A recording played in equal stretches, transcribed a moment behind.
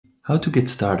How to get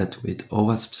started with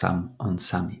OWASP SAMM on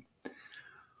SAMMY.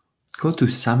 Go to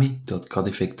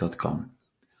sammy.codific.com.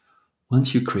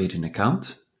 Once you create an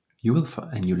account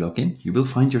and you log in, you will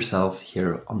find yourself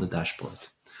here on the dashboard.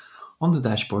 On the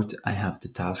dashboard, I have the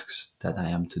tasks that I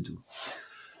am to do.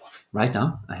 Right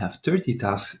now, I have 30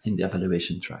 tasks in the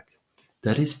evaluation track.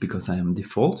 That is because I am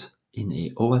default in a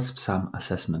OWASP SAMM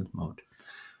assessment mode.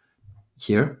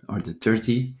 Here are the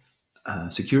 30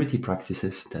 security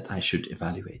practices that I should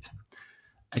evaluate.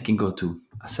 I can go to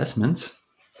assessments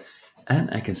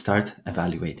and I can start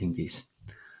evaluating these.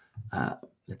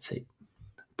 Let's say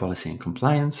policy and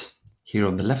compliance. Here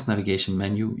on the left navigation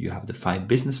menu, you have the 5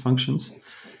 business functions.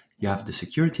 You have the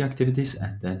security activities,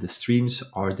 and then the streams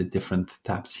are the different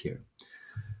tabs here.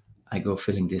 I go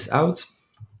filling this out,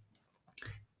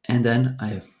 and then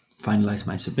I finalize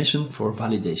my submission for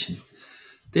validation.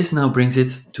 This now brings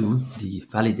it to the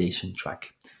validation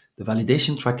track. The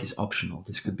validation track is optional.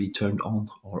 This could be turned on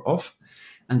or off.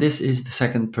 And this is the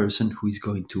second person who is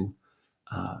going to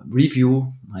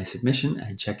review my submission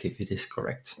and check if it is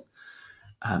correct.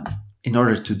 In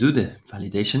order to do the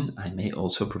validation, I may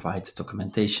also provide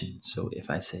documentation. So if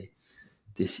I say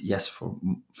this yes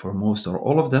for most or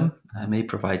all of them, I may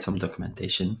provide some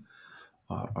documentation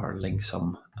or link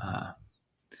some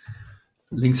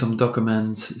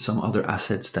documents, some other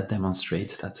assets that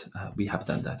demonstrate that we have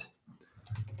done that.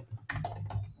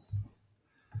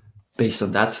 Based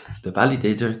on that, the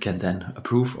validator can then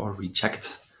approve or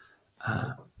reject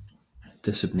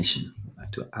the submission. I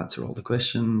have to answer all the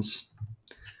questions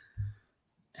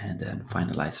and then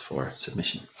finalize for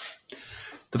submission.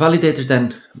 The validator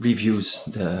then reviews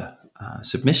the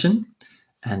submission,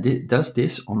 and it does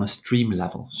this on a stream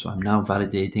level. So I'm now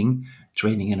validating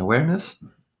training and awareness,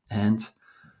 and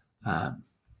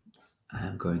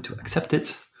I'm going to accept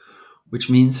it, which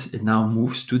means it now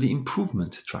moves to the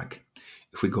improvement track.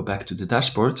 If we go back to the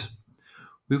dashboard,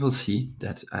 we will see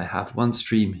that I have one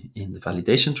stream in the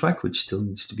validation track, which still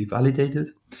needs to be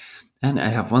validated, and I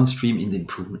have one stream in the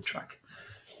improvement track.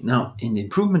 Now, in the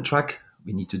improvement track,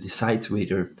 we need to decide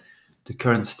whether the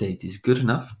current state is good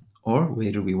enough or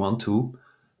whether we want to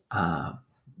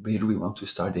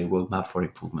start a roadmap for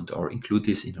improvement or include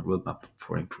this in a roadmap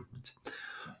for improvement.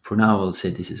 For now, I'll say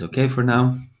this is okay for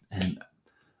now, and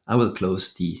I will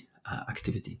close the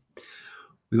activity.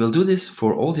 We will do this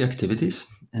for all the activities,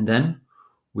 and then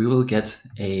we will get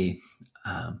a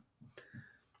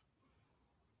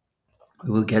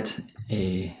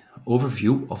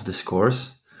overview of the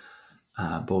scores,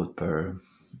 both per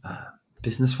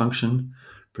business function,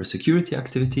 per security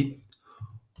activity,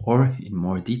 or in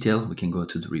more detail, we can go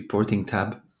to the reporting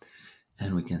tab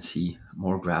and we can see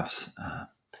more graphs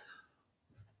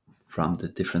from the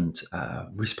different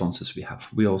responses we have.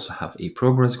 We also have a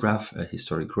progress graph, a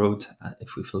historic growth,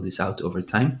 if we fill this out over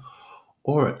time,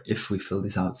 or if we fill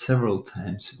this out several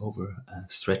times over a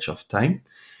stretch of time,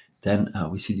 then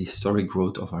we see the historic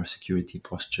growth of our security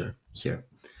posture here.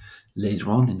 Later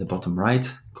on in the bottom right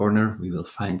corner, we will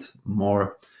find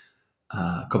more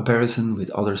comparison with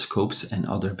other scopes and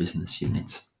other business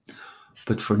units.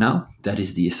 But for now, that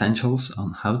is the essentials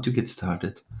on how to get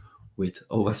started with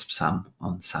OWASP SAMM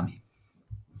on SAMMY.